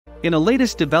In a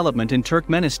latest development in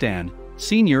Turkmenistan,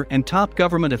 senior and top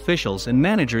government officials and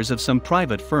managers of some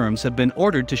private firms have been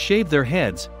ordered to shave their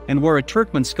heads and wear a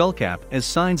Turkman skullcap as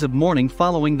signs of mourning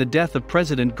following the death of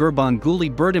President Gurbanguly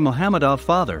Berdymuhammedov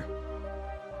father.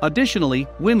 Additionally,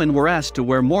 women were asked to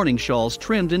wear mourning shawls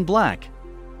trimmed in black.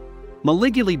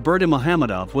 Malikguly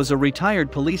Berdymuhammedov was a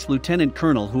retired police lieutenant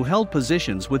colonel who held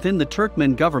positions within the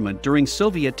Turkmen government during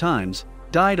Soviet times,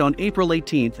 died on April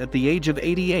 18 at the age of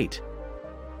 88.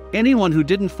 Anyone who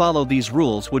didn't follow these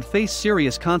rules would face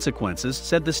serious consequences,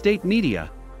 said the state media.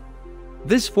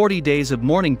 This 40 days of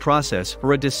mourning process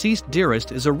for a deceased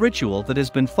dearest is a ritual that has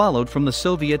been followed from the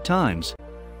Soviet times.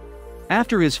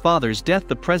 After his father's death,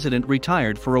 the president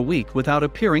retired for a week without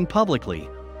appearing publicly.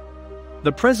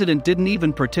 The president didn't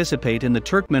even participate in the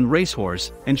Turkmen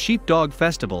racehorse and sheepdog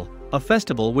festival, a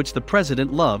festival which the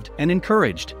president loved and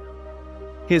encouraged.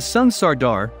 His son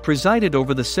Sardar presided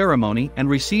over the ceremony and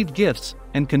received gifts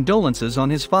and condolences on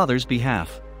his father's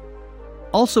behalf.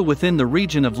 Also within the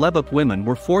region of 𝗵𝗶𝗽𝗀, women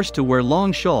were forced to wear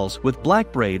long shawls with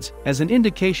black braids as an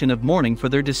indication of mourning for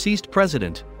their deceased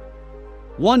president.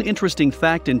 One interesting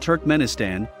fact in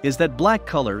Turkmenistan is that black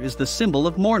color is the symbol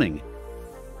of mourning.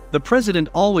 The president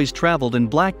always traveled in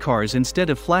black cars instead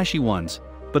of flashy ones,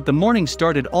 but the mourning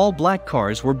started. All black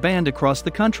cars were banned across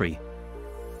the country.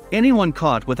 Anyone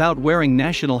caught without wearing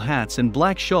national hats and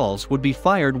black shawls would be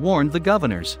fired, warned the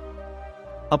governors.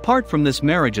 Apart from this,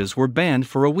 marriages were banned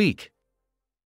for a week.